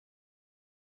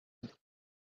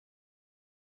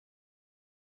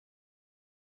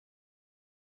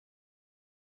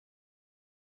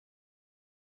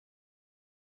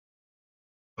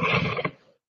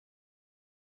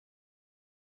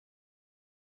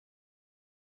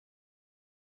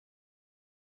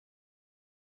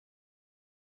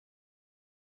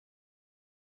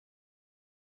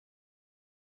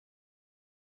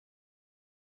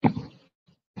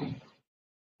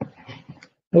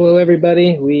Hello,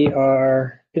 everybody. We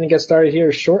are going to get started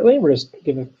here shortly. We're just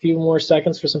give a few more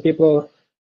seconds for some people to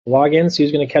log in, see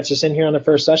who's going to catch us in here on the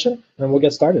first session, and we'll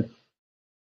get started.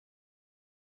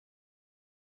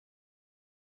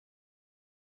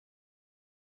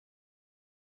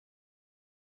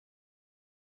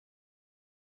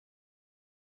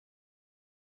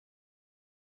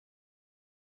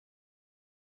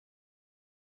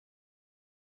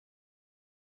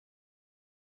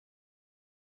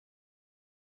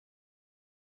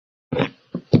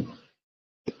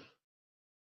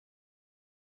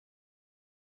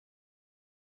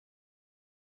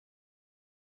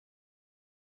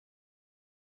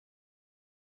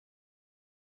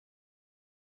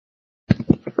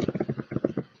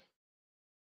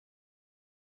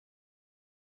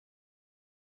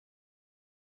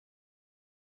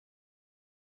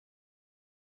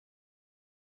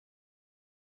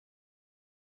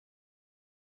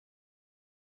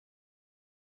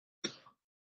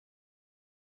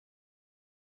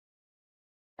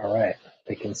 All right,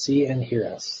 they can see and hear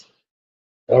us.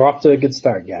 We're off to a good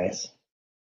start, guys.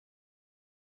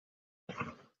 All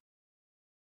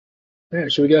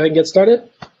right, should we go ahead and get started?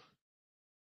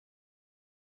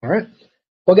 All right.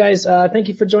 Well, guys, thank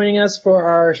you for joining us for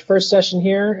our first session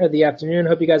here of the afternoon.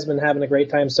 Hope you guys have been having a great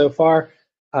time so far.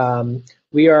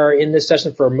 We are in this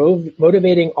session for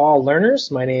Motivating All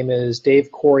Learners. My name is Dave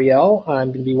Coriel. I'm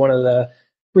going to be one of the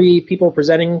 3 people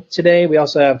presenting today. We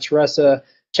also have Teresa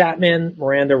Chapman,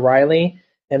 Miranda Riley,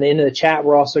 and in the chat,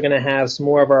 we're also going to have some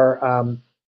more of our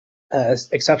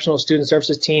exceptional student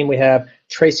services team. We have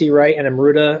Tracy Wright and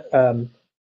Amruta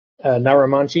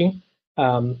Naramanchi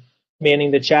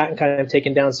manning the chat and kind of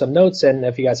taking down some notes. And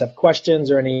if you guys have questions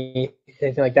or anything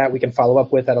like that, we can follow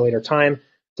up with at a later time.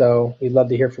 So we'd love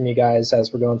to hear from you guys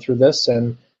as we're going through this,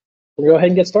 and we'll go ahead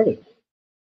and get started.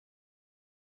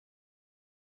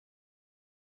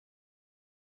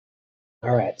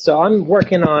 All right, so I'm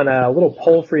working on a little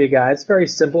poll for you guys. It's very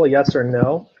simple, yes or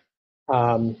no.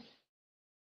 I'm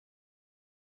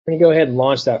going to go ahead and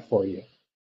launch that for you.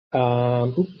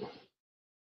 But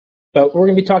we're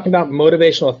going to be talking about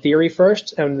motivational theory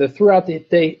first, and throughout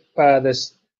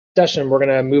this session, we're going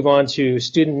to move on to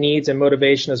student needs and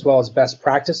motivation, as well as best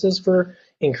practices for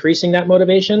increasing that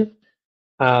motivation.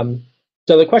 So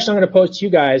the question I'm going to pose to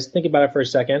you guys, think about it for a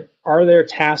second. Are there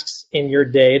tasks in your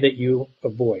day that you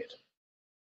avoid?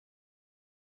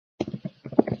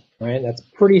 All right, that's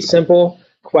a pretty simple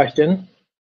question.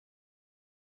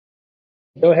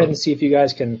 Go ahead and see if you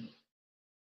guys can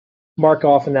mark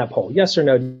off in that poll. Yes or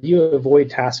no, do you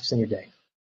avoid tasks in your day?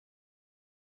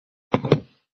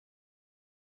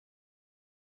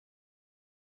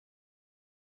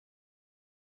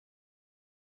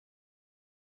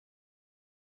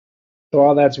 So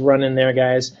all that's running there,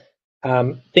 guys.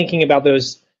 Thinking about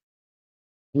those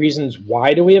reasons,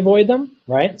 why do we avoid them,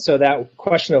 right? So that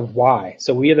question of why.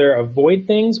 So we either avoid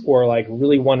things or like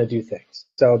really want to do things.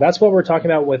 So that's what we're talking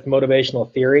about with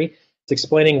motivational theory. It's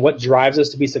explaining what drives us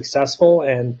to be successful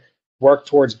and work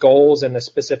towards goals and a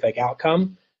specific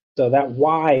outcome. So that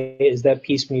why is that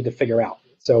piece we need to figure out.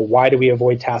 So why do we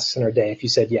avoid tasks in our day? If you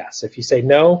said yes. If you say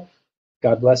no,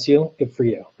 God bless you, good for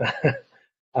you.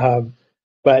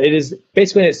 But it is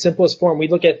basically in its simplest form. We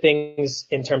look at things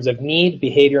in terms of need,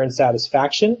 behavior, and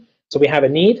satisfaction. So we have a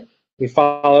need, we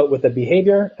follow it with a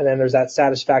behavior, and then there's that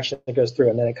satisfaction that goes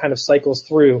through, and then it kind of cycles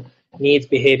through needs,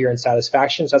 behavior, and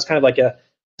satisfaction. So that's kind of like a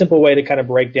simple way to kind of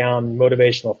break down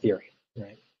motivational theory,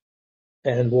 right?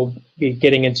 And we'll be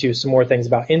getting into some more things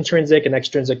about intrinsic and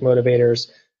extrinsic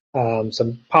motivators,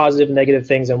 some positive, negative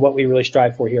things, and what we really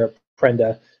strive for here at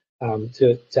Prenda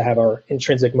to have our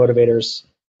intrinsic motivators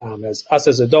as us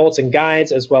as adults and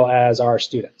guides, as well as our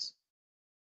students.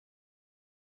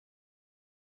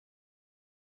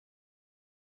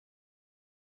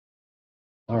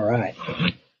 All right.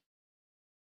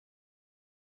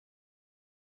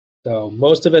 So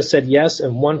most of us said yes,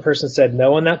 and one person said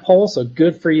no on that poll, so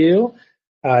good for you.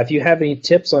 If you have any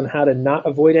tips on how to not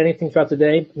avoid anything throughout the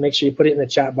day, make sure you put it in the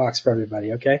chat box for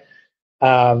everybody, okay?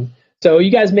 So you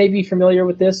guys may be familiar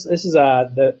with this. This is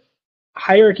the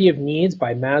hierarchy of needs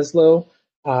by Maslow,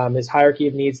 his hierarchy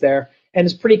of needs there. And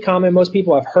it's pretty common. Most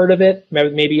people have heard of it.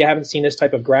 Maybe you haven't seen this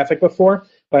type of graphic before,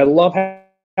 but I love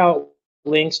how it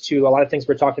links to a lot of things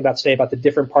we're talking about today about the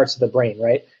different parts of the brain,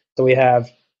 right? So we have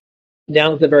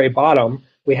down at the very bottom,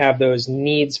 we have those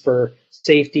needs for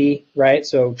safety, right?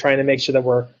 So trying to make sure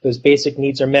that those basic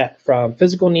needs are met, from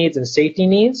physical needs and safety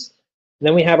needs. And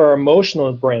then we have our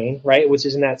emotional brain, right, which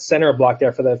is in that center block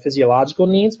there for the physiological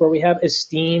needs, where we have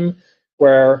esteem,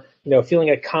 where, feeling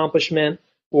accomplishment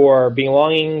or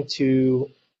belonging to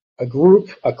a group,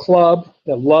 a club,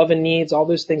 the love and needs, all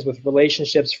those things with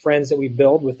relationships, friends that we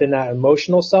build within that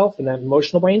emotional self and that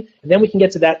emotional brain. And then we can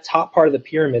get to that top part of the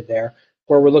pyramid there,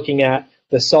 where we're looking at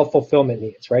the self-fulfillment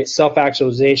needs, right?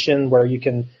 Self-actualization, where you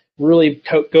can really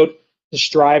go to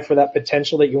strive for that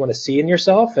potential that you want to see in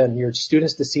yourself and your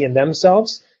students to see in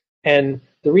themselves. And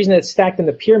the reason it's stacked in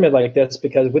the pyramid like this,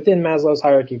 because within Maslow's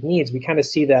hierarchy of needs, we kind of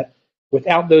see that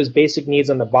without those basic needs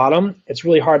on the bottom, it's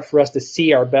really hard for us to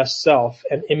see our best self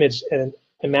and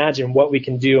imagine what we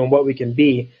can do and what we can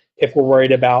be if we're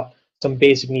worried about some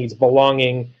basic needs,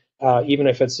 belonging, even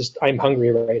if it's just, I'm hungry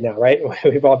right now, right?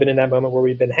 We've all been in that moment where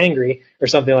we've been hangry or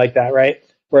something like that, right?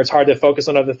 Where it's hard to focus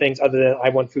on other things other than I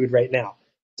want food right now.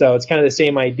 So it's kind of the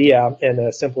same idea in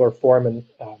a simpler form, and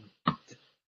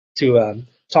to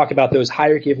talk about those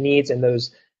hierarchy of needs and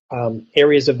those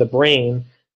areas of the brain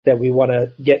that we want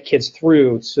to get kids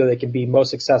through so they can be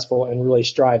most successful and really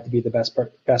strive to be the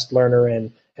best learner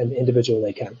and individual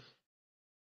they can.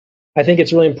 I think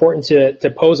it's really important to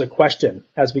pose a question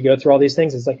as we go through all these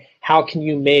things. It's like, how can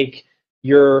you make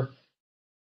your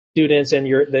students and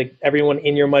everyone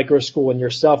in your micro school and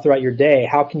yourself throughout your day,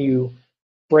 how can you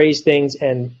phrase things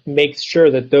and make sure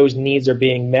that those needs are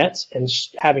being met, and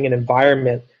having an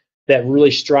environment that really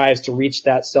strives to reach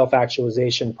that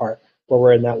self-actualization part, where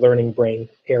we're in that learning brain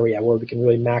area, where we can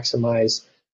really maximize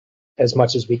as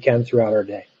much as we can throughout our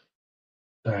day.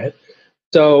 All right.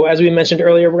 So as we mentioned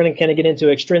earlier, we're going to kind of get into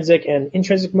extrinsic and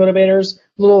intrinsic motivators.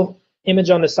 Little image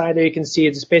on the side there you can see,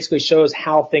 it just basically shows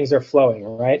how things are flowing,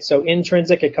 right? So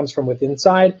intrinsic, it comes from within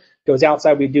inside, goes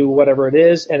outside, we do whatever it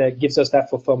is, and it gives us that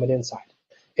fulfillment inside.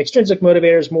 Extrinsic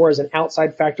motivators more as an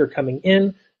outside factor coming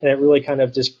in, and it really kind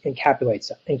of just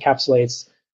encapsulates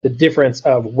the difference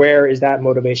of where is that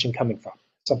motivation coming from,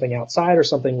 something outside or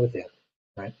something within,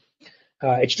 right?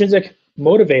 Extrinsic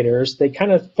motivators, they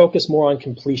kind of focus more on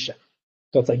completion.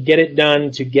 So it's like get it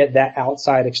done to get that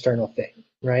outside external thing,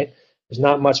 right? There's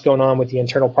not much going on with the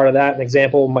internal part of that. An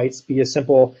example might be as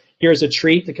simple, here's a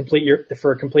treat to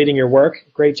for completing your work.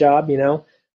 Great job,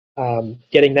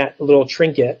 getting that little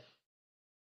trinket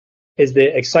is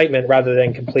the excitement rather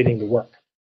than completing the work.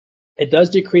 It does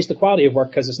decrease the quality of work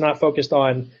because it's not focused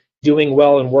on doing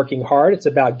well and working hard. It's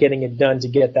about getting it done to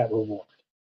get that reward.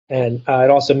 And it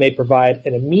also may provide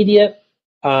an immediate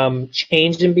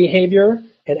change in behavior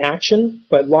and action,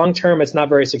 but long-term it's not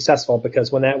very successful,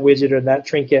 because when that widget or that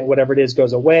trinket, whatever it is,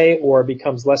 goes away or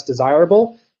becomes less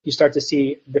desirable, you start to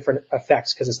see different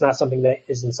effects because it's not something that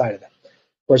is inside of them.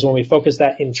 Whereas when we focus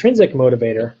that intrinsic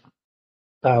motivator,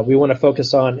 we want to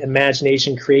focus on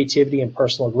imagination, creativity, and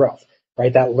personal growth,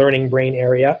 right? That learning brain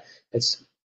area, it's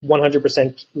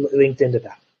 100% linked into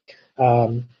that.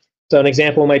 So an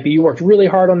example might be, you worked really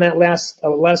hard on that last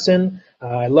lesson.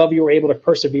 I love you were able to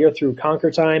persevere through conquer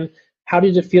time. How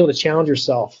did it feel to challenge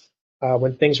yourself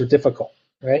when things were difficult,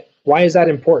 right? Why is that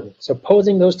important? So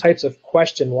posing those types of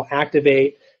questions will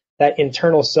activate that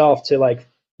internal self to like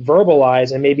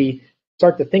verbalize and maybe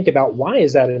start to think about, why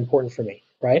is that important for me,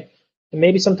 right? And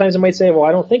maybe sometimes it might say, well,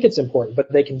 I don't think it's important, but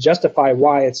they can justify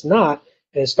why it's not,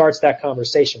 and it starts that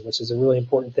conversation, which is a really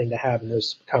important thing to have in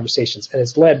those conversations. And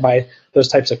it's led by those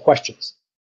types of questions.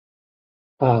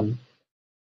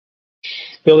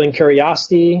 Building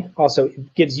curiosity also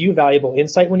gives you valuable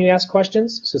insight when you ask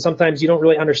questions. So sometimes you don't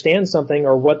really understand something,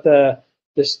 or what the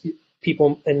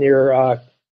people in your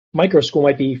micro school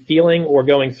might be feeling or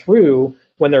going through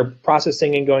when they're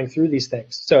processing and going through these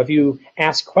things. So if you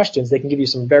ask questions, they can give you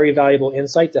some very valuable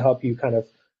insight to help you kind of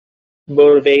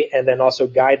motivate and then also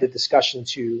guide the discussion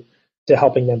to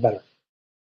helping them better.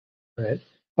 All right.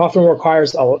 Often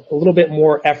requires a little bit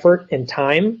more effort and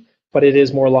time, but it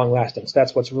is more long lasting. So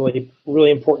that's what's really,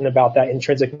 really important about that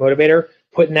intrinsic motivator.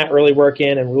 Putting that early work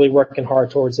in and really working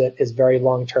hard towards it is very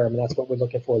long term, and that's what we're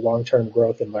looking for, long-term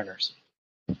growth in learners.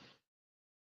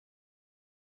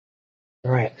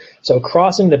 All right, so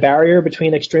crossing the barrier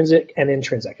between extrinsic and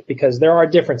intrinsic, because there are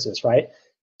differences, right?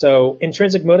 So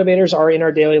intrinsic motivators are in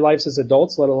our daily lives as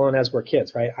adults, let alone as we're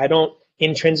kids, right? I don't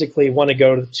intrinsically want to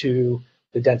go to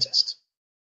the dentist.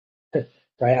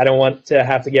 Right? I don't want to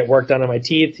have to get work done on my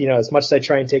teeth. As much as I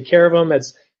try and take care of them,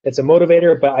 it's a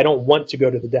motivator, but I don't want to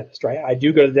go to the dentist, right? I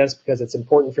do go to the dentist because it's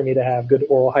important for me to have good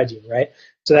oral hygiene, right?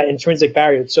 So that intrinsic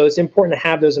barrier. So it's important to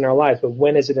have those in our lives, but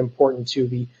when is it important to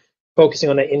be focusing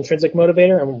on that intrinsic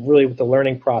motivator? And really with the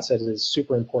learning process is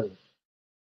super important.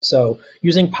 So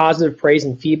using positive praise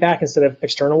and feedback instead of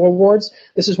external rewards,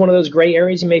 this is one of those gray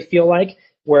areas you may feel like,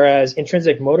 whereas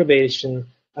intrinsic motivation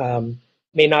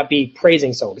may not be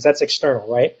praising someone, because that's external,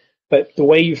 right? But the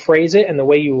way you phrase it and the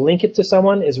way you link it to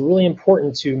someone is really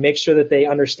important to make sure that they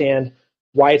understand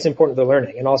why it's important to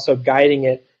learning, and also guiding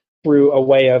it through a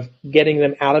way of getting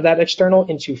them out of that external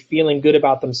into feeling good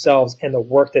about themselves and the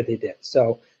work that they did.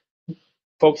 So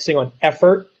focusing on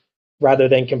effort rather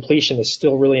than completion is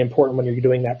still really important when you're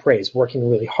doing that praise. Working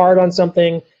really hard on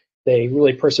something, they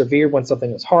really persevered when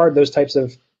something was hard. Those types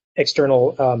of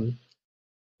external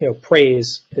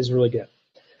praise is really good.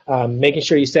 Making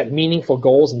sure you set meaningful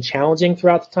goals and challenging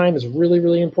throughout the time is really,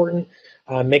 really important.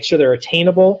 Make sure they're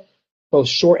attainable. Both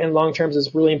short and long terms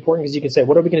is really important, because you can say,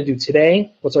 what are we going to do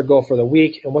today? What's our goal for the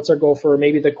week? And what's our goal for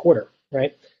maybe the quarter,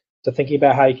 right? So thinking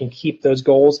about how you can keep those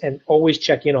goals and always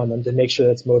check in on them to make sure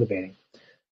that's motivating.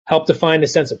 Help define a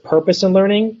sense of purpose in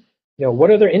learning.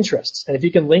 What are their interests? And if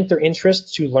you can link their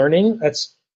interests to learning,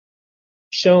 that's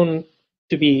shown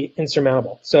to be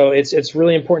insurmountable. So it's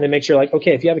really important to make sure, like,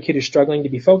 okay, if you have a kid who's struggling to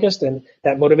be focused and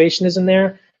that motivation isn't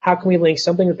there, how can we link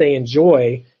something that they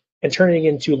enjoy and turn it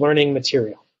into learning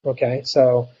material? Okay,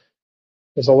 so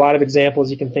there's a lot of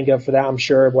examples you can think of for that, I'm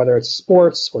sure, whether it's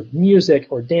sports or music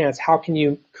or dance. How can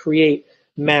you create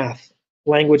math,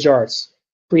 language arts,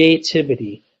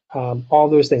 creativity, all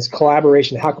those things,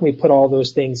 collaboration? How can we put all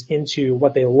those things into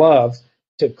what they love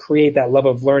to create that love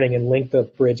of learning and link the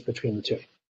bridge between the two?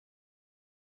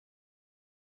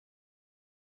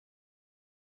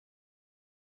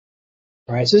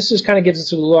 All right, so this just kind of gives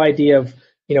us a little idea of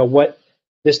what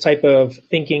this type of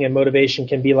thinking and motivation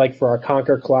can be like for our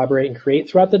Conquer, Collaborate, and Create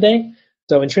throughout the day.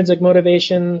 So intrinsic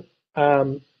motivation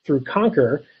through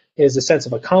Conquer is a sense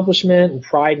of accomplishment and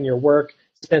pride in your work,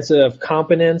 sense of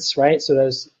competence, right? So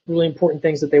those really important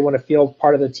things that they want to feel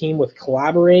part of the team. With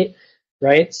Collaborate,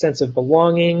 right? Sense of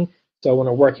belonging. So when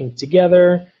we're working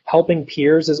together, helping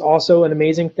peers is also an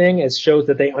amazing thing. It shows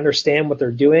that they understand what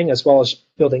they're doing, as well as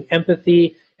building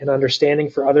empathy and understanding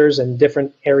for others in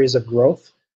different areas of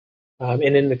growth.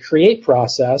 And in the Create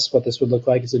process, what this would look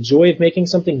like is a joy of making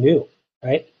something new,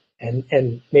 right?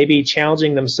 And maybe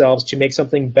challenging themselves to make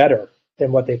something better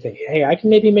than what they think. Hey, I can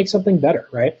maybe make something better,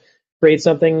 right? Create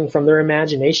something from their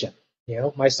imagination.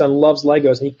 My son loves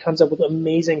Legos, and he comes up with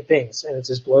amazing things, and it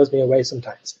just blows me away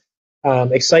sometimes.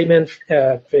 Excitement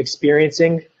for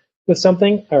experiencing with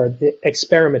something, or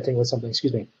experimenting with something,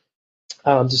 excuse me.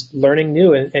 Just learning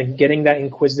new and getting that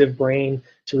inquisitive brain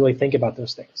to really think about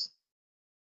those things.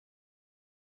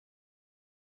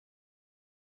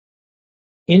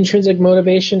 Intrinsic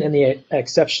motivation and the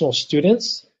exceptional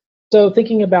students. So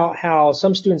thinking about how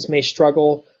some students may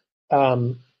struggle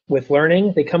with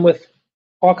learning. They come with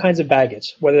all kinds of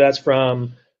baggage, whether that's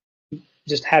from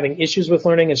just having issues with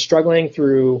learning and struggling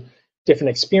through different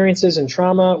experiences and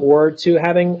trauma, or to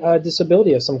having a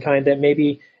disability of some kind that may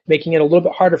be making it a little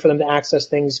bit harder for them to access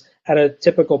things at a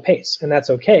typical pace. And that's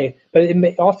okay, but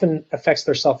it often affects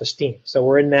their self-esteem. So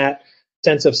we're in that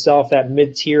sense of self, that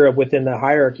mid-tier of within the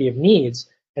hierarchy of needs.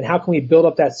 And how can we build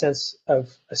up that sense of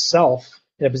a self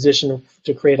in a position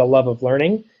to create a love of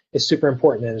learning is super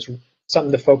important, and is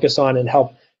something to focus on and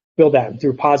help build that. And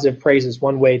through positive praise is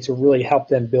one way to really help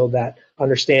them build that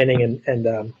understanding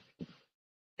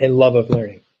and love of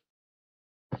learning.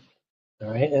 All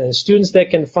right, and students that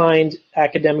can find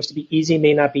academics to be easy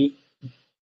may not be,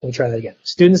 let me try that again.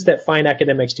 Students that find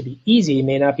academics to be easy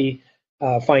may not be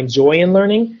find joy in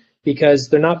learning, because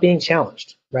they're not being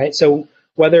challenged, right? So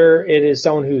whether it is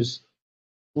someone who's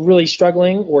really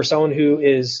struggling or someone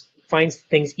who finds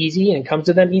things easy and comes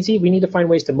to them easy, we need to find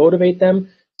ways to motivate them.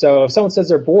 So if someone says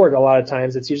they're bored, a lot of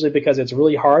times it's usually because it's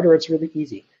really hard or it's really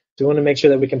easy. So we want to make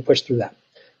sure that we can push through that,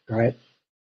 all right?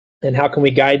 And how can we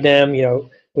guide them,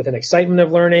 with an excitement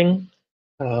of learning?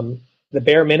 The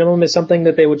bare minimum is something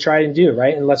that they would try and do,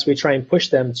 right? Unless we try and push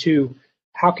them to,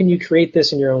 how can you create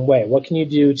this in your own way? What can you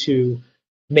do to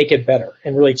make it better?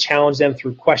 And really challenge them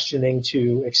through questioning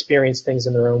to experience things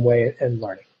in their own way and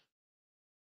learning.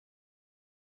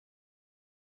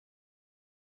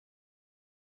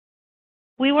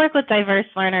 We work with diverse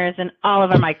learners in all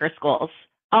of our microschools.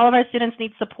 All of our students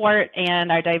need support, and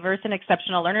our diverse and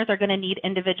exceptional learners are going to need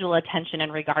individual attention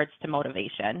in regards to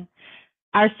motivation.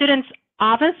 Our students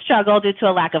often struggle due to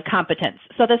a lack of competence.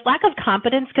 So this lack of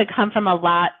competence could come from a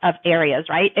lot of areas,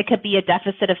 right? It could be a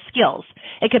deficit of skills.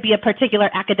 It could be a particular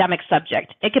academic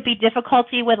subject. It could be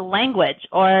difficulty with language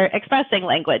or expressing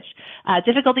language,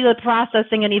 difficulty with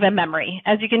processing, and even memory.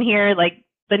 As you can hear,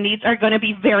 the needs are going to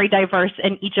be very diverse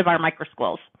in each of our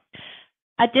microschools.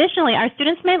 Additionally, our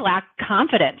students may lack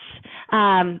confidence.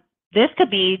 This could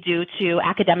be due to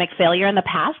academic failure in the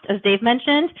past, as Dave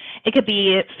mentioned. It could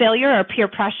be failure or peer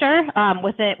pressure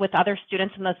with other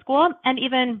students in the school, and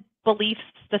even beliefs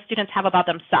the students have about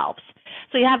themselves.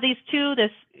 So you have these two,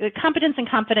 this competence and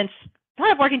confidence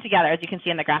kind of working together, as you can see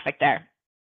in the graphic there.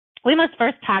 We must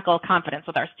first tackle confidence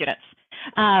with our students.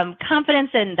 Confidence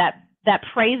in that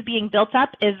praise being built up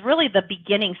is really the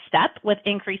beginning step with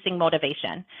increasing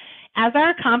motivation. As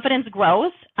our confidence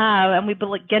grows and we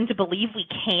begin to believe we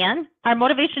can, our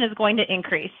motivation is going to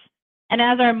increase. And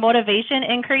as our motivation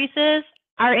increases,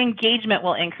 our engagement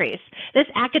will increase. This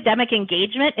academic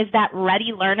engagement is that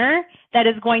ready learner that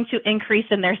is going to increase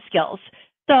in their skills.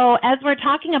 So as we're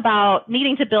talking about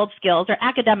needing to build skills or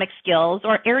academic skills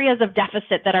or areas of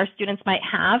deficit that our students might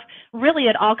have, really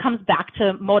it all comes back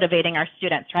to motivating our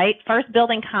students, right? First,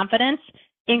 building confidence,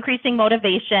 increasing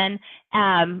motivation,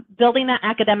 building that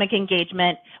academic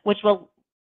engagement, which will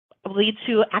lead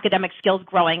to academic skills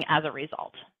growing as a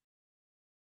result.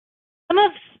 Some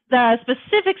of the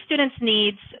specific students'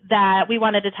 needs that we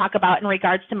wanted to talk about in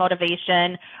regards to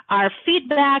motivation are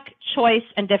feedback, choice,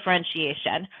 and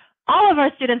differentiation. All of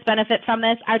our students benefit from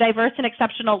this. Our diverse and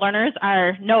exceptional learners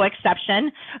are no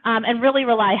exception and really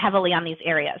rely heavily on these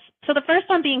areas. So the first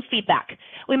one being feedback.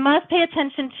 We must pay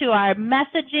attention to our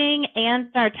messaging and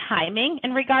our timing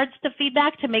in regards to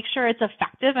feedback to make sure it's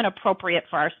effective and appropriate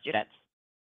for our students.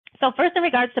 So first, in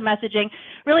regards to messaging,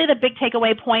 really the big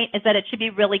takeaway point is that it should be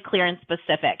really clear and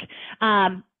specific.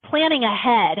 Planning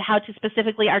ahead how to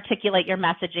specifically articulate your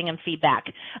messaging and feedback.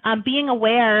 Being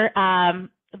aware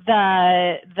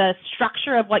the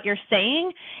structure of what you're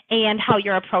saying and how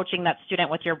you're approaching that student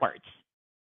with your words.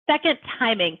 Second,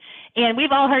 timing. And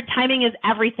we've all heard timing is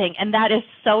everything, and that is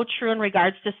so true in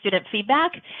regards to student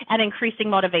feedback and increasing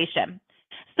motivation.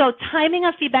 So timing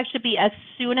of feedback should be as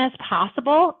soon as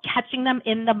possible, catching them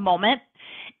in the moment.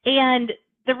 And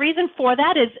the reason for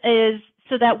that is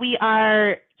so that we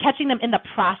are catching them in the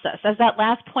process. As that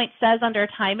last point says under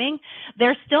timing,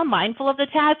 they're still mindful of the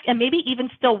task and maybe even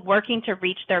still working to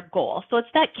reach their goal. So it's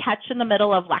that catch in the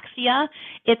middle of Lexia.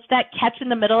 It's that catch in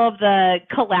the middle of the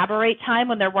collaborate time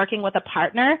when they're working with a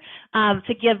partner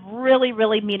to give really,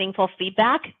 really meaningful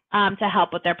feedback to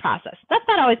help with their process. That's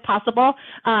not always possible.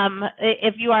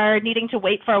 If you are needing to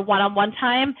wait for a one-on-one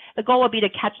time, the goal would be to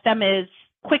catch them as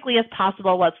quickly as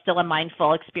possible while it's still a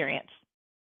mindful experience.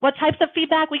 What types of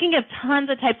feedback? We can give tons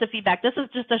of types of feedback. This is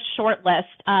just a short list,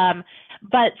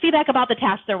 but feedback about the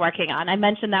task they're working on. I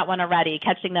mentioned that one already,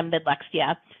 catching them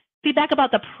mid-Lexia. Feedback about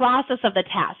the process of the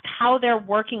task, how they're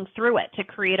working through it to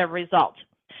create a result.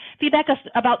 Feedback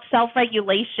about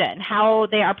self-regulation, how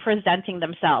they are presenting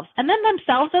themselves, and then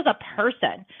themselves as a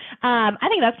person. I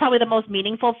think that's probably the most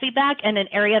meaningful feedback and an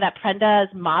area that Prenda's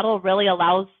model really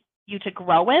allows you to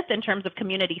grow with in terms of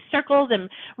community circles and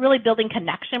really building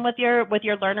connection with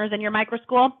your learners in your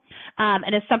microschool.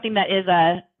 And it's something that is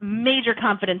a major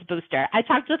confidence booster. I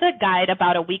talked with a guide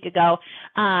about a week ago,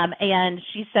 and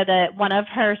she said that one of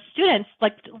her students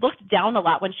looked down a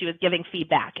lot when she was giving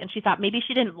feedback, and she thought maybe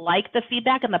she didn't like the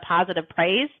feedback and the positive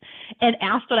praise, and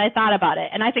asked what I thought about it.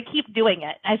 And I said, keep doing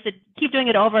it. I said, keep doing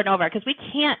it over and over, because we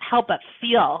can't help but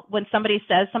feel when somebody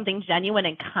says something genuine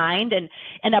and kind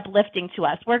and uplifting to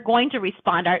us. We're going to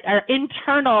respond. Our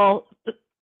internal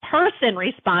person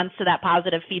responds to that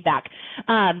positive feedback.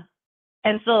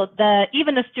 And so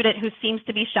even the student who seems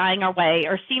to be shying away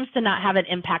or seems to not have an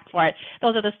impact for it,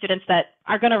 those are the students that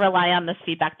are going to rely on this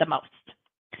feedback the most.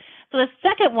 So the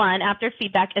second one after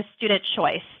feedback is student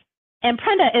choice. And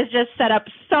Prenda is just set up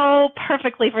so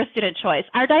perfectly for student choice.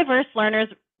 Our diverse learners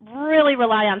really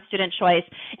rely on student choice,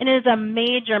 and it is a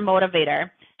major motivator.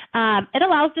 It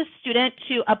allows the student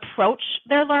to approach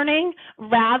their learning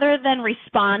rather than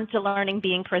respond to learning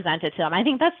being presented to them. I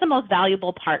think that's the most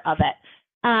valuable part of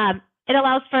it. It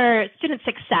allows for student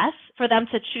success, for them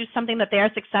to choose something that they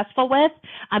are successful with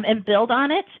and build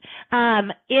on it.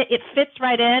 It fits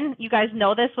right in. You guys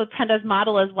know this with Prenda's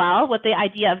model as well, with the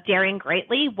idea of daring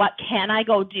greatly. What can I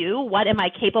go do? What am I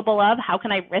capable of? How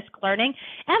can I risk learning?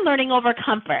 And learning over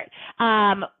comfort.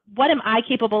 What am I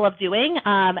capable of doing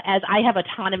as I have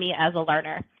autonomy as a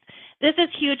learner? This is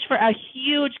huge for a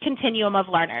huge continuum of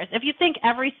learners. If you think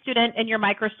every student in your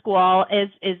microschool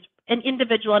is an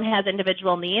individual and has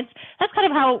individual needs, that's kind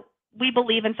of how we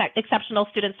believe in exceptional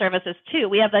student services too.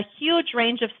 We have a huge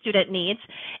range of student needs,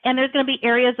 and there's going to be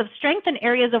areas of strength and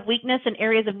areas of weakness and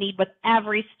areas of need with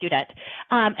every student.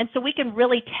 And so we can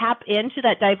really tap into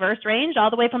that diverse range, all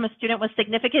the way from a student with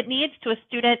significant needs to a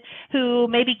student who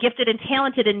may be gifted and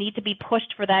talented and need to be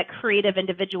pushed for that creative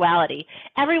individuality.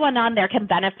 Everyone on there can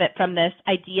benefit from this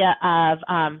idea of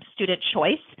student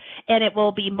choice, and it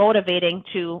will be motivating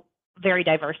to very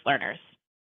diverse learners.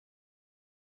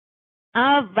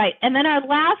 All right, and then our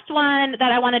last one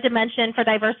that I wanted to mention for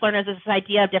diverse learners is this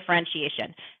idea of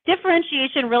differentiation.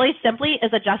 Differentiation really simply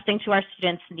is adjusting to our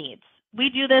students' needs. We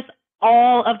do this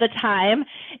all of the time,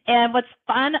 and what's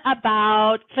fun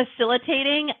about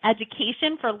facilitating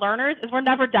education for learners is we're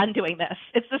never done doing this.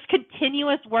 It's this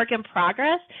continuous work in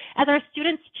progress as our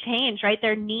students change, right?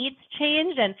 Their needs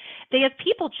change, and they as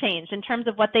people change in terms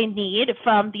of what they need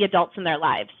from the adults in their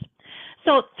lives.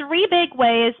 So 3 big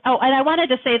ways, oh, and I wanted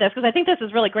to say this because I think this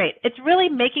is really great. It's really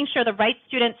making sure the right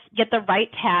students get the right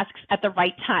tasks at the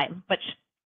right time, which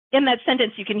in that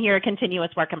sentence you can hear a continuous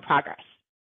work in progress.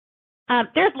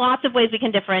 There's lots of ways we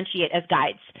can differentiate as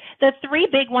guides. The 3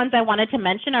 big ones I wanted to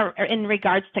mention are in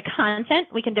regards to content.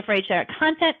 We can differentiate our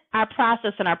content, our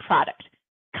process, and our product.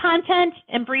 Content,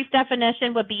 in brief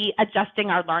definition, would be adjusting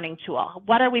our learning tool.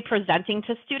 What are we presenting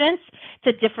to students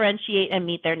to differentiate and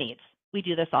meet their needs? We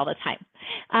do this all the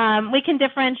time. We can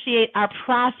differentiate our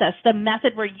process, the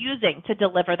method we're using to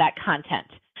deliver that content.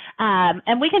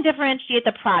 And we can differentiate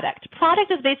the product.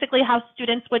 Product is basically how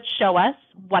students would show us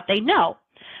what they know.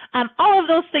 All of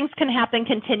those things can happen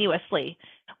continuously.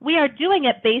 We are doing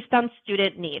it based on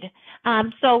student need.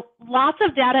 So lots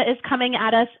of data is coming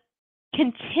at us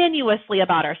continuously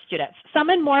about our students, some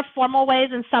in more formal ways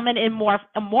and some in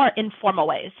more informal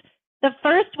ways. The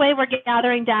first way we're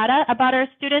gathering data about our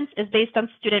students is based on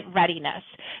student readiness.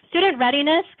 Student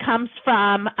readiness comes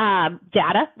from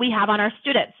data we have on our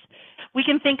students. We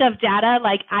can think of data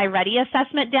like iReady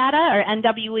assessment data or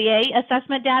NWEA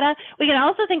assessment data. We can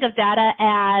also think of data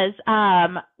as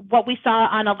what we saw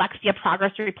on Alexia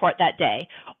progress report that day,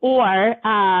 or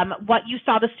what you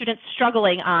saw the students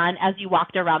struggling on as you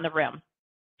walked around the room.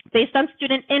 Based on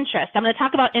student interest, I'm going to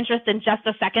talk about interest in just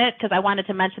a second because I wanted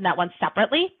to mention that one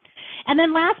separately. And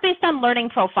then last, based on learning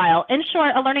profile. In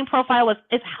short, a learning profile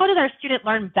is how does our student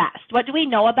learn best? What do we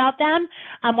know about them?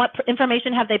 What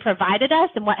information have they provided us?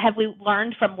 And what have we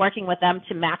learned from working with them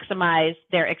to maximize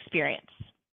their experience?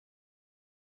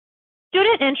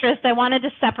 Student interest, I wanted to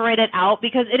separate it out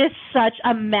because it is such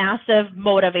a massive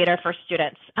motivator for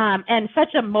students and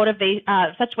such a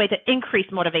way to increase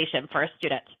motivation for a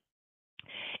student.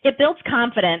 It builds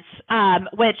confidence,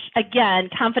 which again,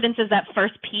 confidence is that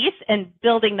first piece in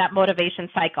building that motivation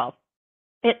cycle.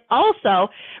 It also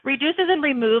reduces and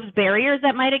removes barriers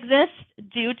that might exist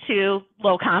due to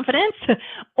low confidence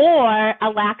or a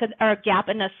lack of, or a gap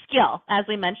in a skill, as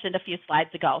we mentioned a few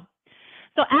slides ago.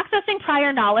 So accessing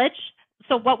prior knowledge,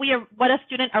 so what a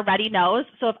student already knows.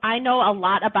 So if I know a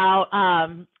lot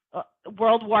about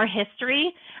World War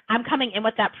history, I'm coming in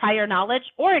with that prior knowledge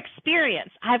or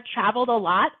experience. I've traveled a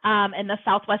lot in the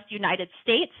Southwest United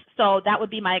States, so that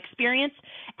would be my experience.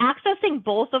 Accessing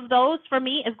both of those for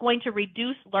me is going to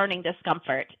reduce learning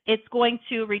discomfort. It's going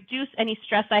to reduce any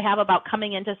stress I have about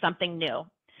coming into something new.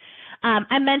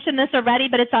 I mentioned this already,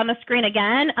 but it's on the screen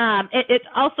again. It's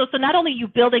also, so not only are you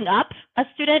building up a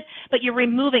student, but you're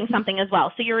removing something as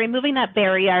well. So you're removing that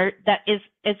barrier that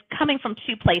is coming from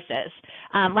 2 places,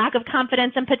 lack of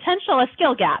confidence and potential a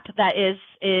skill gap that is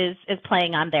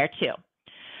playing on there too.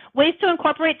 Ways to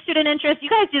incorporate student interest. You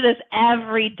guys do this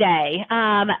every day.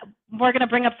 We're going to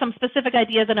bring up some specific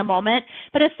ideas in a moment,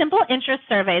 but a simple interest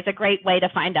survey is a great way to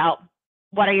find out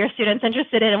what are your students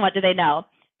interested in and what do they know.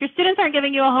 If your students aren't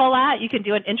giving you a whole lot, you can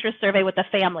do an interest survey with the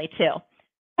family too.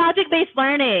 Project-based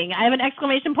learning. I have an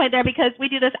exclamation point there because we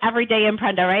do this every day in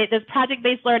Prenda, right? This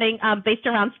project-based learning based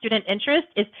around student interest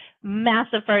is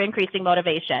massive for increasing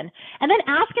motivation. And then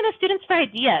asking the students for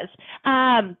ideas.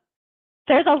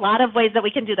 There's a lot of ways that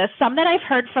we can do this. Some that I've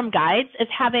heard from guides is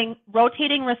having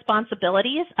rotating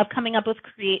responsibilities of coming up with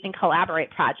create and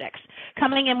collaborate projects,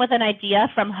 coming in with an idea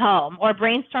from home or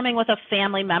brainstorming with a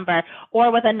family member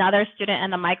or with another student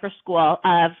in the microschool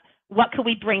of what could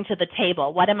we bring to the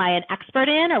table? What am I an expert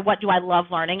in or what do I love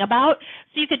learning about?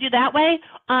 So you could do that way.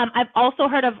 I've also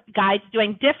heard of guides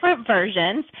doing different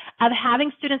versions of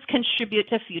having students contribute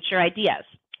to future ideas.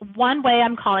 One way,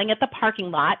 I'm calling it the parking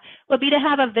lot, would be to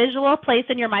have a visual place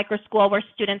in your microschool where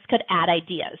students could add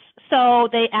ideas. So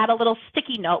they add a little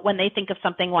sticky note when they think of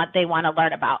something what they want to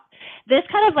learn about. This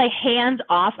kind of like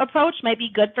hands-off approach might be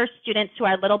good for students who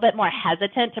are a little bit more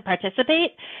hesitant to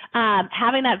participate.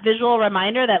 Having that visual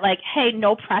reminder that like, hey,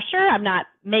 no pressure, I'm not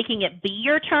making it be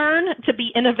your turn to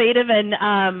be innovative and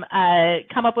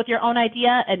come up with your own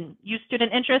idea and use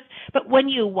student interest. But when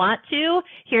you want to,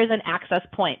 here's an access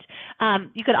point.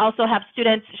 You could also have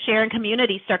students share in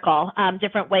community circle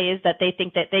different ways that they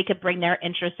think that they could bring their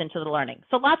interest into the learning.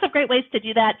 So lots of great ways to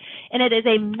do that, and it is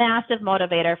a massive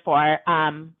motivator for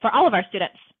all of our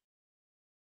students.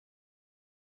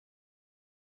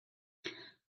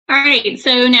 All right,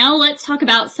 so now let's talk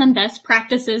about some best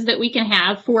practices that we can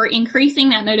have for increasing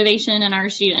that motivation in our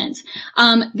students.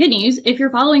 Good news, if you're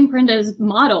following Prenda's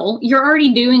model, you're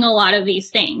already doing a lot of these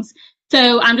things.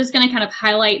 So I'm just going to kind of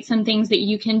highlight some things that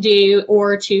you can do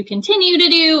or to continue to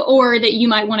do, or that you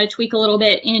might want to tweak a little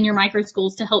bit in your micro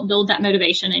schools to help build that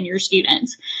motivation in your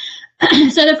students.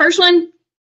 So the first one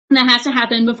that has to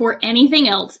happen before anything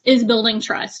else is building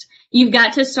trust. You've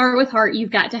got to start with heart.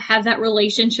 You've got to have that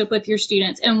relationship with your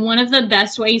students. And one of the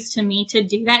best ways to me to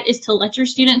do that is to let your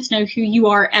students know who you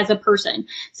are as a person.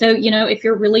 So, you know, if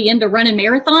you're really into running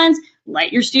marathons,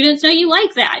 let your students know you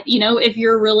like that. You know, if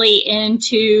you're really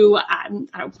into,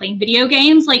 playing video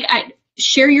games,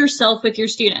 share yourself with your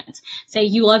students. Say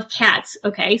you love cats,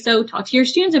 okay? So talk to your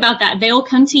students about that. They'll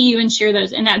come to you and share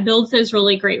those, and that builds those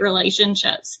really great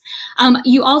relationships.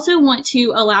 You also want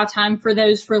to allow time for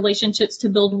those relationships to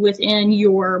build within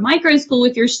your micro school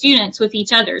with your students, with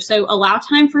each other. So allow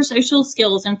time for social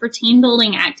skills and for team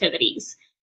building activities.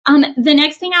 The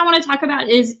next thing I want to talk about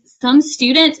is some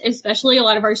students, especially a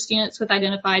lot of our students with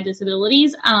identified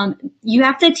disabilities, you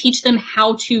have to teach them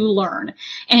how to learn,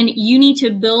 and you need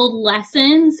to build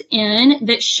lessons in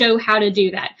that show how to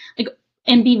do that.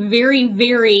 And be very,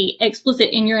 very explicit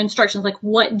in your instructions. Like,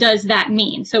 what does that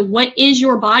mean? So what is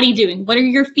your body doing? What are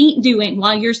your feet doing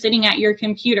while you're sitting at your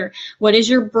computer? What is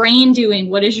your brain doing?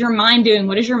 What is your mind doing?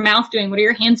 What is your mouth doing? What are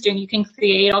your hands doing? You can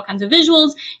create all kinds of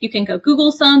visuals. You can go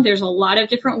Google some. There's a lot of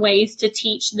different ways to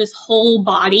teach this whole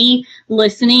body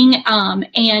listening.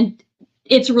 And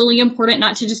it's really important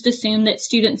not to just assume that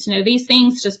students know these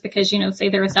things just because, you know, say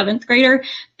they're a 7th grader.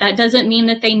 That doesn't mean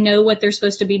that they know what they're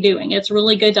supposed to be doing. It's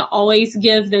really good to always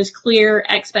give those clear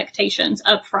expectations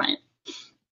up front.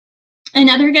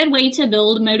 Another good way to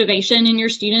build motivation in your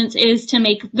students is to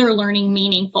make their learning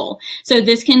meaningful. So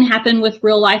this can happen with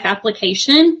real life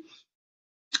application.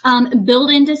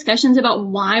 Build in discussions about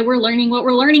why we're learning what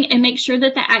we're learning, and make sure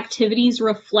that the activities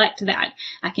reflect that.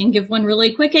 I can give one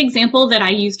really quick example that I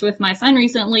used with my son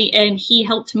recently, and he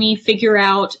helped me figure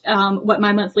out what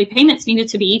my monthly payments needed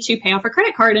to be to pay off a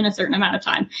credit card in a certain amount of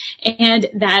time. And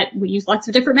that we used lots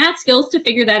of different math skills to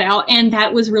figure that out, and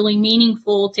that was really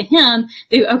meaningful to him.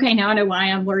 Okay, now I know why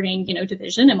I'm learning, you know,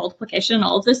 division and multiplication and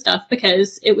all of this stuff,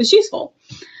 because it was useful.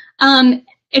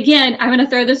 Again, I'm going to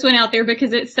throw this one out there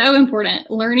because it's so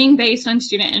important. Learning based on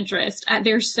student interest.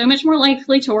 They're so much more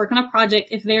likely to work on a project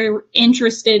if they're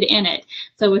interested in it.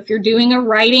 So if you're doing a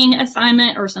writing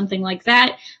assignment or something like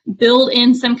that, build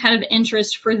in some kind of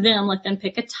interest for them. Let them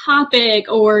pick a topic,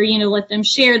 or, you know, let them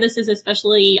share. This is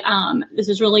especially, this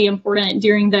is really important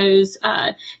during those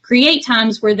create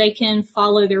times where they can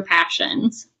follow their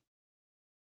passions.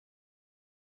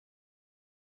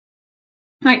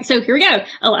 All right, so here we go.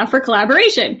 Allow for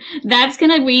collaboration. That's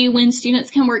going to be when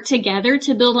students can work together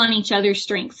to build on each other's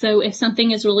strengths. So if something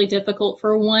is really difficult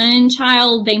for one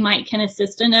child, they can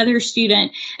assist another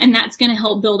student, and that's going to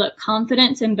help build up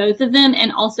confidence in both of them,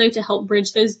 and also to help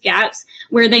bridge those gaps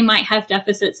where they might have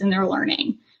deficits in their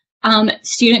learning.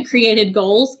 Student created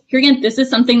goals. Here again, this is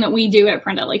something that we do at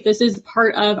Prenda. Like, this is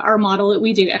part of our model that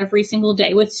we do every single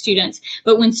day with students.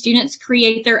 But when students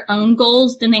create their own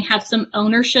goals, then they have some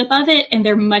ownership of it, and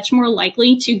they're much more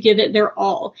likely to give it their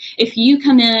all. If you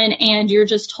come in and you're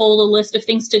just told a list of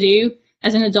things to do,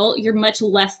 as an adult, you're much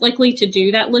less likely to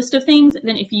do that list of things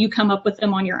than if you come up with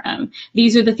them on your own.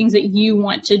 These are the things that you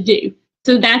want to do.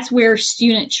 So that's where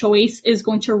student choice is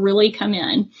going to really come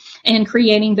in, and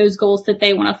creating those goals that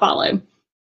they want to follow.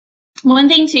 One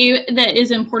thing too that is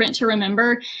important to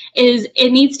remember is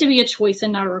it needs to be a choice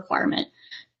and not a requirement.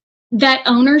 That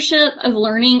ownership of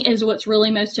learning is what's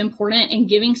really most important, and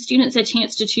giving students a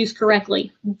chance to choose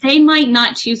correctly. They might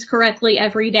not choose correctly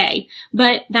every day,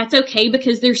 but that's okay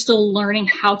because they're still learning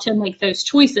how to make those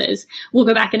choices. We'll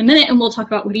go back in a minute and we'll talk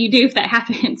about what do you do if that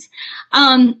happens.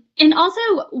 And also,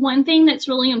 one thing that's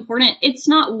really important, it's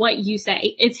not what you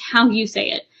say, it's how you say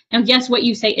it. Now, yes, what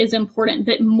you say is important,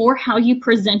 but more how you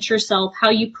present yourself, how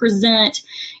you present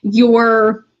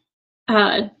your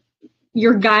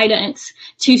guidance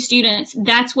to students.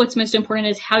 That's what's most important,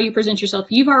 is how you present yourself.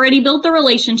 You've already built the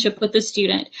relationship with the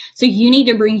student, so you need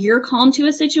to bring your calm to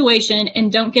a situation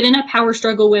and don't get in a power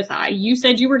struggle with, you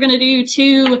said you were going to do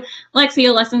 2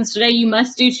 Lexia lessons today, you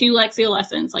must do 2 Lexia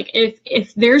lessons. Like,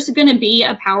 if there's going to be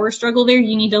a power struggle there,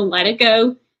 you need to let it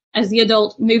go as the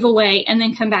adult, move away, and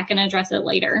then come back and address it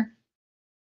later.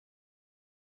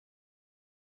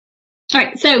 All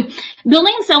right, so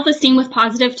building self-esteem with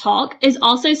positive talk is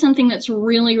also something that's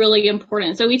really, really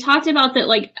important. So we talked about that,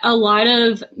 like, a lot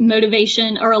of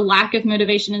motivation or a lack of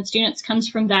motivation in students comes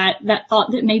from that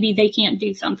thought that maybe they can't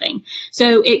do something.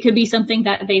 So it could be something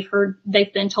that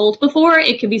they've been told before.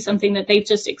 It could be something that they've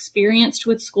just experienced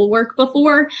with schoolwork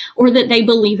before, or that they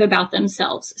believe about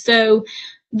themselves. So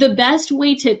the best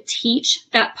way to teach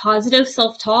that positive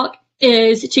self-talk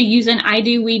is to use an I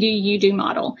do, we do, you do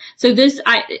model. So this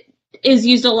is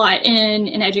used a lot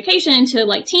in education to,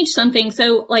 like, teach something.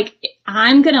 So, like,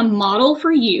 I'm going to model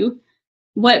for you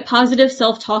what positive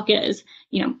self-talk is.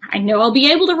 You know, I know I'll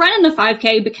be able to run in the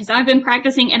 5K because I've been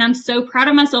practicing and I'm so proud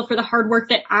of myself for the hard work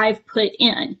that I've put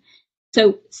in.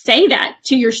 So say that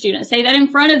to your students, say that in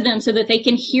front of them so that they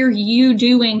can hear you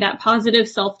doing that positive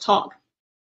self-talk.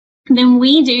 Then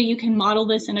you can model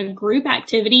this in a group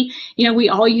activity. You know, we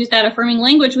all use that affirming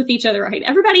language with each other, right?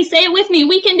 Everybody say it with me.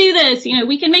 We can do this. You know,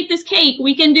 we can make this cake.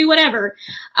 We can do whatever.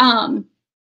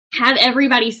 Have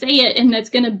everybody say it, and that's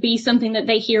going to be something that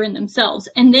they hear in themselves.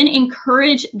 And then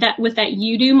encourage that with that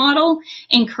you do model,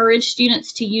 encourage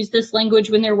students to use this language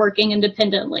when they're working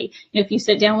independently. If you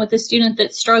sit down with a student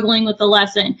that's struggling with the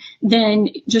lesson, then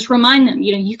just remind them,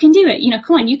 you know, you can do it. You know,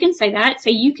 come on, you can say that.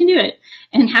 Say you can do it.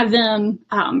 And have them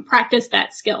practice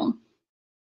that skill.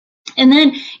 And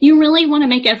then you really want to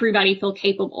make everybody feel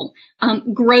capable.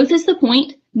 Growth is the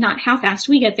point, not how fast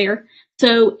we get there.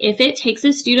 So if it takes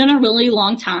a student a really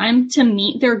long time to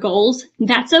meet their goals,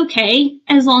 that's okay,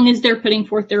 as long as they're putting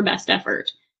forth their best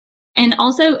effort. And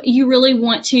also, you really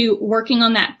want to, working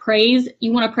on that praise,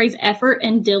 you want to praise effort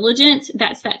and diligence.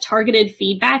 That's that targeted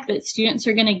feedback that students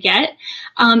are going to get.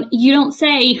 You don't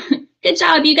say, good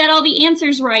job, you got all the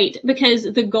answers right, because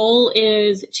the goal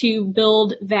is to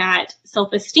build that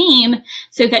self-esteem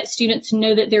so that students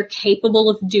know that they're capable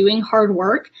of doing hard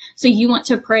work. So you want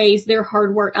to praise their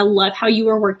hard work. I love how you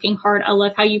were working hard. I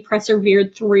love how you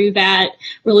persevered through that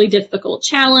really difficult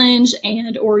challenge.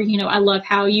 Or, you know, I love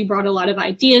how you brought a lot of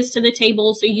ideas to the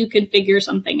table so you could figure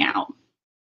something out.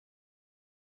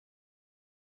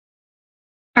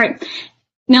 All right,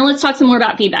 now let's talk some more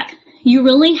about feedback. You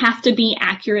really have to be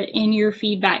accurate in your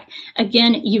feedback.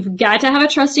 Again, you've got to have a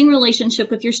trusting relationship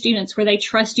with your students where they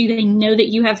trust you. They know that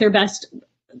you have their best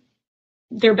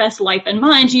life in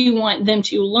mind. You want them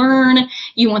to learn.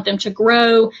 You want them to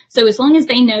grow. So as long as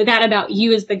they know that about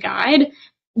you as the guide,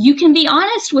 you can be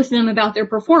honest with them about their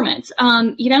performance.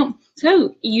 You know,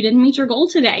 so you didn't meet your goal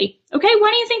today. Okay,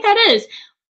 why do you think that is?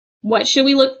 What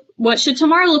should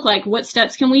tomorrow look like? What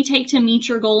steps can we take to meet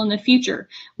your goal in the future?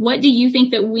 What do you think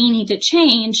that we need to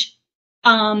change?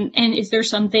 And is there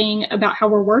something about how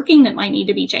we're working that might need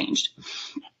to be changed?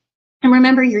 And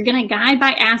remember, you're going to guide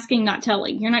by asking, not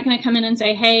telling. You're not going to come in and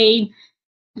say, hey,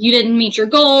 you didn't meet your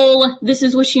goal. This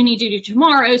is what you need to do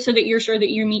tomorrow so that you're sure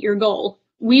that you meet your goal.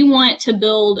 We want to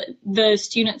build the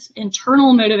students'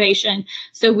 internal motivation,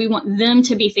 so we want them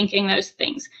to be thinking those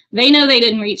things. They know they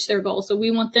didn't reach their goal, so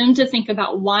we want them to think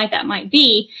about why that might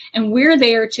be, and we're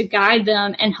there to guide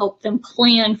them and help them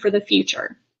plan for the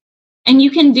future. And you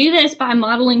can do this by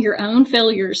modeling your own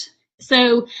failures.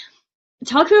 So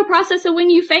talk through a process of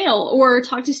when you fail, or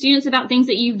talk to students about things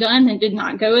that you've done that did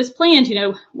not go as planned. You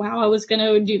know, wow, I was going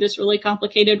to do this really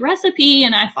complicated recipe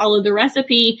and I followed the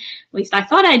recipe. At least I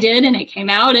thought I did, and it came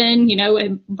out and, you know,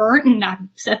 it burnt, and I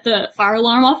set the fire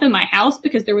alarm off in my house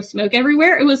because there was smoke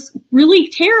everywhere. It was really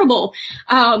terrible.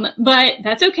 But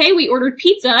that's okay. We ordered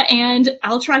pizza, and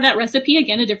I'll try that recipe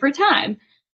again a different time.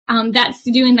 That's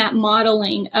doing that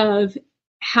modeling of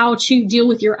how to deal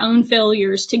with your own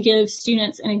failures to give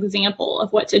students an example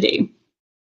of what to do.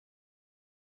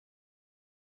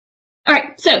 All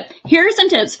right, so here are some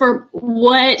tips for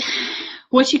what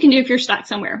you can do if you're stuck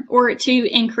somewhere or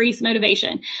to increase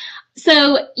motivation.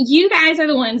 So you guys are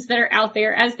the ones that are out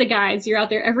there as the guides. You're out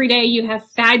there every day. You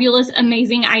have fabulous,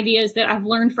 amazing ideas that I've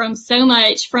learned from so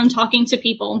much from talking to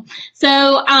people.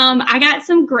 So I got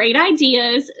some great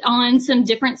ideas on some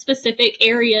different specific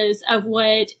areas of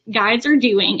what guides are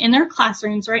doing in their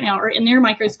classrooms right now or in their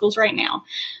microschools right now.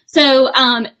 So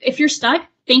if you're stuck,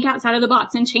 think outside of the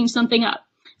box and change something up.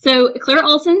 So Claire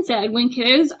Olson said, when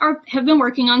kiddos have been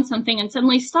working on something and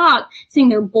suddenly stop, saying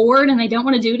they're bored and they don't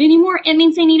want to do it anymore, it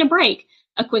means they need a break.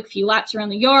 A quick few laps around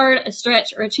the yard, a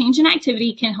stretch, or a change in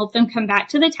activity can help them come back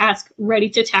to the task ready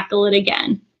to tackle it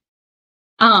again.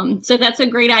 So that's a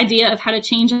great idea of how to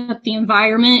change up the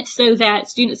environment so that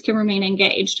students can remain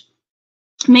engaged.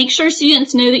 Make sure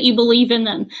students know that you believe in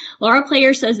them. Laura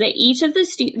Player says that each of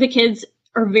the kids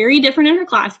are very different in her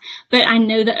class, but I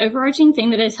know the overarching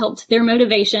thing that has helped their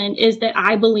motivation is that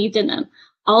I believed in them.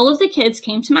 All of the kids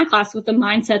came to my class with the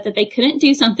mindset that they couldn't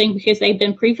do something because they'd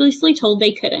been previously told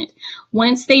they couldn't.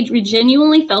 Once they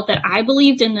genuinely felt that I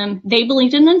believed in them, they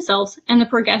believed in themselves, and the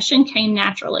progression came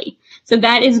naturally. So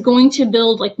that is going to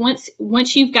build, like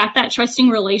once you've got that trusting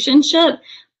relationship,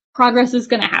 progress is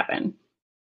going to happen.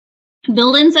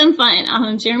 Build in some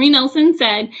fun. Jeremy Nelson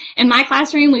said, in my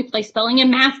classroom, we play spelling and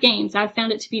math games. I've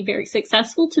found it to be very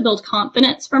successful to build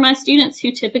confidence for my students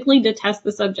who typically detest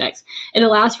the subjects. It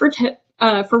allows for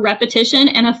repetition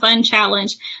and a fun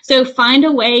challenge. So find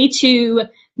a way to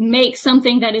make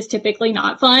something that is typically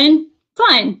not fun,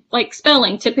 like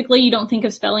spelling. Typically, you don't think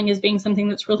of spelling as being something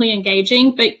that's really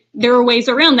engaging, but there are ways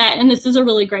around that, and this is a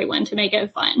really great one to make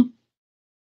it fun.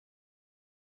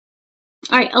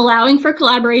 All right, allowing for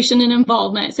collaboration and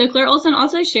involvement. So Claire Olson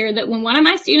also shared that when one of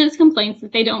my students complains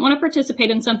that they don't want to participate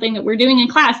in something that we're doing in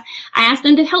class, I ask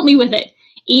them to help me with it.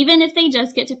 Even if they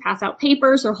just get to pass out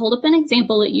papers or hold up an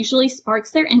example, it usually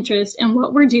sparks their interest in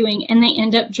what we're doing and they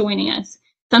end up joining us.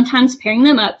 Sometimes pairing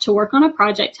them up to work on a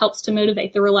project helps to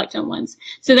motivate the reluctant ones.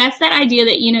 So that's that idea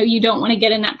that, you don't want to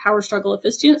get in that power struggle. If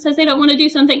the student says they don't want to do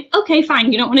something, okay,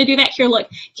 fine, you don't want to do that. Here, look,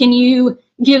 can you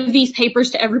give these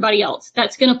papers to everybody else?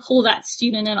 That's going to pull that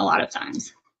student in a lot of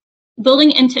times.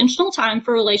 Building intentional time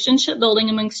for relationship building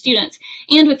among students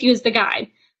and with you as the guide.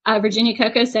 Virginia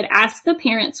Coco said, ask the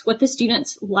parents what the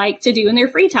students like to do in their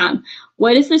free time.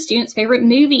 What is the student's favorite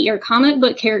movie or comic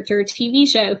book character or TV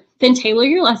show? Then tailor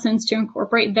your lessons to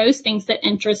incorporate those things that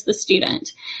interest the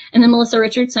student. And then Melissa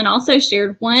Richardson also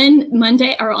shared on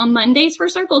Mondays for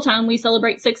Circle Time, we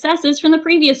celebrate successes from the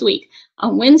previous week.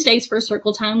 On Wednesdays for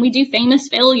Circle Time, we do famous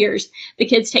failures. The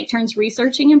kids take turns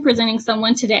researching and presenting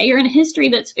someone today or in history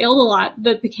that's failed a lot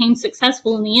but became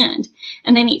successful in the end.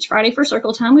 And then each Friday for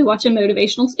Circle Time, we watch a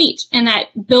motivational speech, and that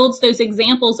builds those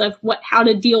examples of how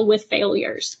to deal with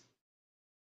failures.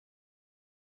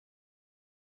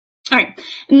 All right,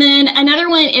 and then another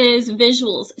one is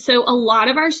visuals. So a lot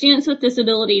of our students with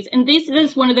disabilities, and this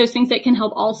is one of those things that can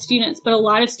help all students, but a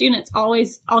lot of students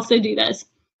always also do this,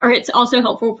 or it's also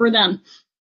helpful for them.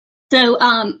 So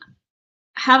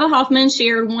Hava Hoffman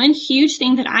shared one huge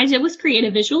thing that I did was create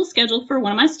a visual schedule for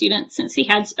one of my students since he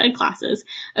had SPED classes,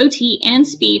 OT, and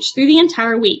speech through the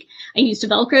entire week. I used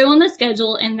Velcro on the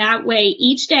schedule, and that way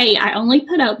each day I only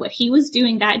put up what he was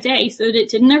doing that day so that it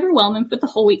didn't overwhelm him with the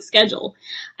whole week's schedule.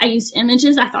 I used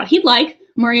images I thought he'd like,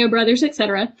 Mario Brothers,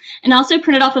 etc., and also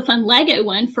printed off a fun Lego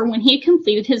one for when he had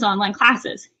completed his online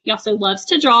classes. He also loves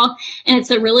to draw, and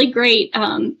it's a really great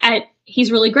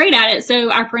he's really great at it,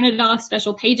 so I printed off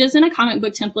special pages and a comic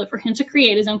book template for him to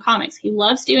create his own comics. He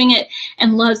loves doing it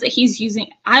and loves that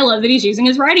I love that he's using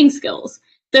his writing skills.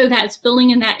 So that's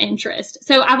building in that interest.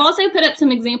 So I've also put up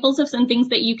some examples of some things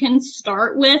that you can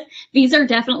start with. These are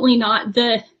definitely not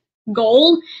the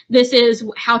goal. This is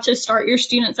how to start your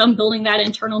students on building that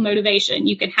internal motivation.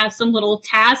 You can have some little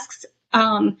tasks,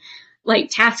 like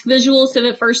task visuals. So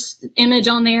the first image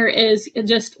on there is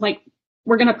just like,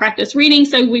 we're going to practice reading.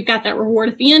 So we've got that reward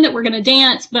at the end that we're going to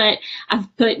dance, but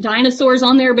I've put dinosaurs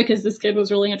on there because this kid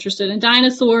was really interested in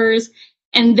dinosaurs.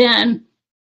 And then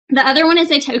the other one is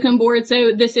a token board.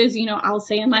 So this is, I'll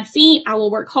say in my seat, I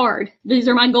will work hard. These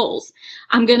are my goals.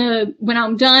 When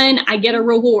I'm done, I get a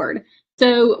reward.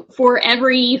 So for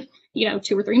every, 2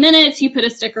 or 3 minutes, you put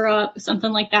a sticker up,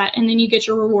 something like that, and then you get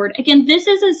your reward. Again, this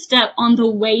is a step on the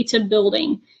way to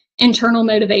building internal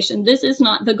motivation. This is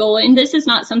not the goal, and this is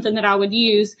not something that I would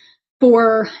use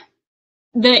for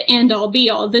the end all be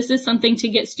all. This is something to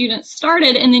get students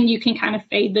started, and then you can kind of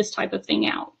fade this type of thing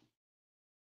out.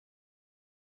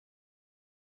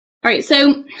 All right,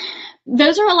 so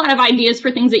those are a lot of ideas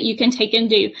for things that you can take and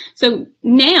do. So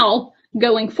now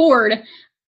going forward,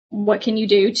 what can you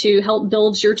do to help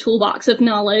build your toolbox of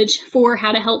knowledge for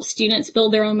how to help students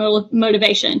build their own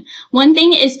motivation? One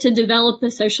thing is to develop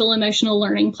a social emotional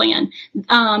learning plan.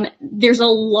 There's a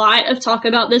lot of talk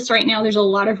about this right now. There's a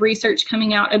lot of research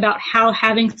coming out about how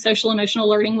having social emotional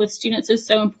learning with students is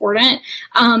so important.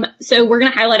 So we're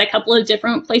going to highlight a couple of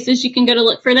different places you can go to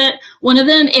look for that. One of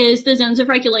them is the Zones of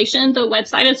Regulation. The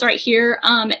website is right here.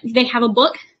 They have a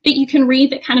book that you can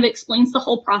read that kind of explains the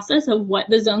whole process of what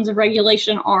the zones of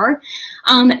regulation are.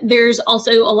 There's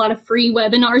also a lot of free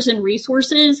webinars and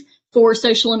resources for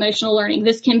social emotional learning.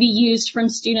 This can be used from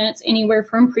students anywhere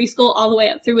from preschool all the way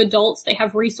up through adults. They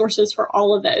have resources for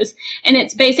all of those. And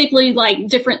it's basically like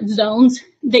different zones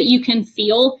that you can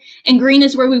feel. And green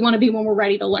is where we want to be when we're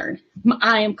ready to learn.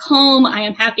 I am calm, I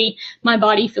am happy, my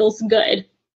body feels good.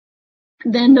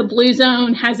 Then the blue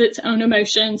zone has its own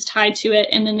emotions tied to it,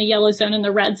 and then the yellow zone and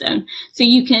the red zone. So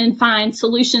you can find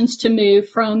solutions to move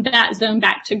from that zone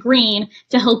back to green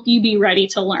to help you be ready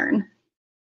to learn.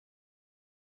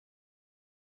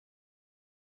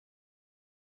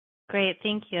 Great,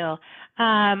 thank you.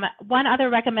 One other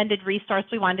recommended resource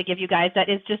we wanted to give you guys that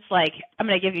is just like, I'm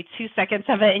going to give you 2 seconds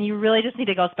of it, and you really just need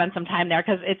to go spend some time there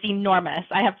because it's enormous.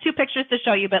 I have 2 pictures to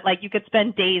show you, but like you could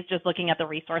spend days just looking at the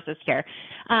resources here.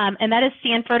 And that is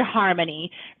Stanford Harmony.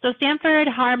 So Stanford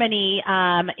Harmony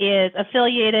is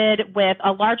affiliated with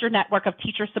a larger network of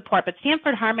teacher support, but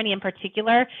Stanford Harmony in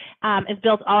particular is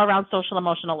built all around social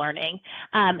emotional learning.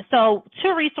 So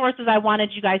 2 resources I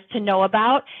wanted you guys to know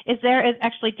about is there is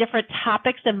actually different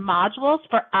topics and modules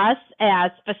for us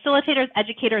as facilitators,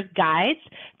 educators, guides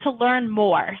to learn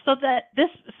more. So that this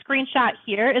screenshot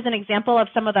here is an example of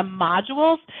some of the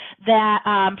modules that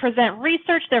present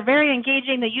research. They're very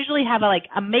engaging. They usually have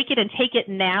a make it and take it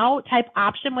now type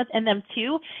option within them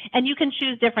too, and you can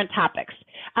choose different topics.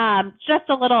 Just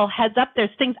a little heads up, there's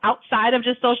things outside of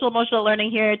just social emotional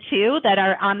learning here too that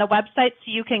are on the website, so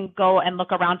you can go and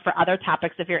look around for other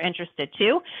topics if you're interested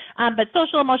too. But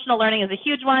social emotional learning is a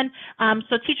huge one.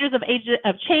 So teachers of age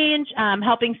of change,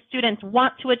 helping students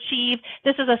want to achieve.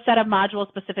 This is a set of modules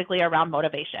specifically around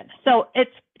motivation. So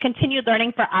it's continued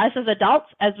learning for us as adults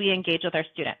as we engage with our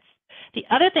students. The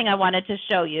other thing I wanted to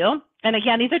show you, and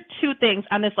again, these are 2 things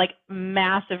on this like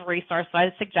massive resource, so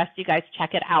I suggest you guys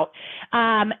check it out,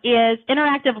 is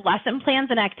interactive lesson plans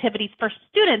and activities for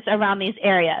students around these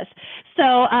areas.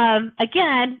 So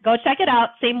again, go check it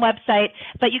out, same website,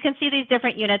 but you can see these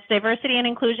different units: diversity and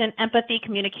inclusion, empathy,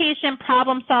 communication,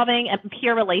 problem solving, and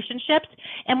peer relationships.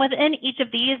 And within each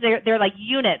of these, they're like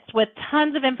units with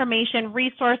tons of information,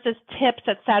 resources, tips,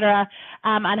 etc.,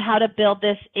 on how to build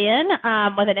this in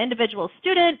with an individual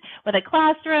student, with a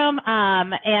classroom,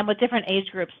 and with different age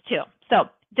groups too. So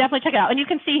definitely check it out. And you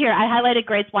can see here, I highlighted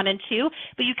grades 1 and 2,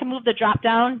 but you can move the drop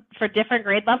down for different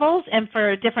grade levels and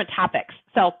for different topics.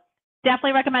 So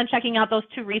definitely recommend checking out those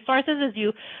 2 resources as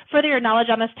you further your knowledge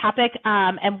on this topic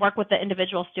and work with the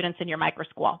individual students in your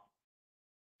microschool.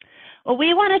 Well,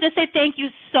 we wanted to say thank you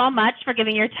so much for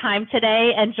giving your time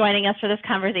today and joining us for this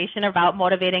conversation about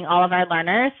motivating all of our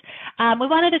learners. We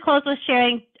wanted to close with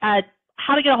sharing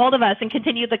how to get a hold of us and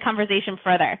continue the conversation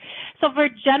further. So for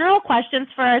general questions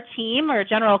for our team or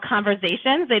general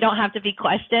conversations, they don't have to be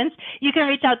questions, you can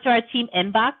reach out to our team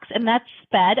inbox, and that's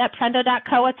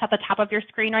sped@prenda.co. It's at the top of your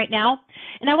screen right now.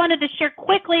 And I wanted to share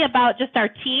quickly about just our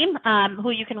team, who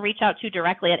you can reach out to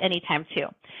directly at any time too.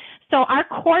 So our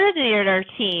coordinator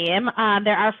team,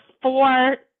 there are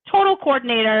 4 total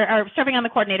coordinator, or serving on the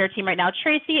coordinator team right now: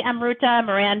 Tracy, Amruta,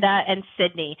 Miranda, and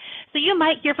Sydney. So you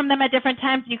might hear from them at different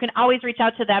times. You can always reach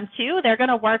out to them too. They're going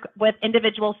to work with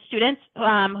individual students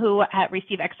who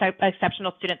receive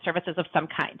exceptional student services of some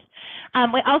kind.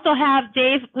 We also have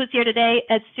Dave, who's here today,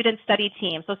 as student study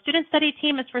team. So student study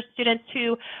team is for students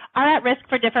who are at risk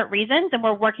for different reasons, and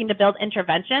we're working to build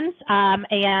interventions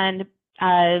and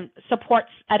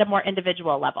supports at a more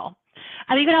individual level.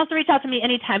 You can also reach out to me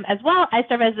anytime as well. I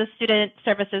serve as the student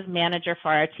services manager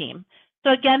for our team.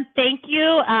 So again, thank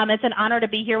you. It's an honor to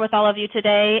be here with all of you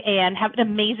today, and have an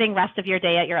amazing rest of your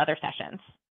day at your other sessions.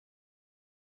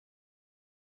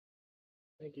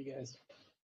 Thank you, guys.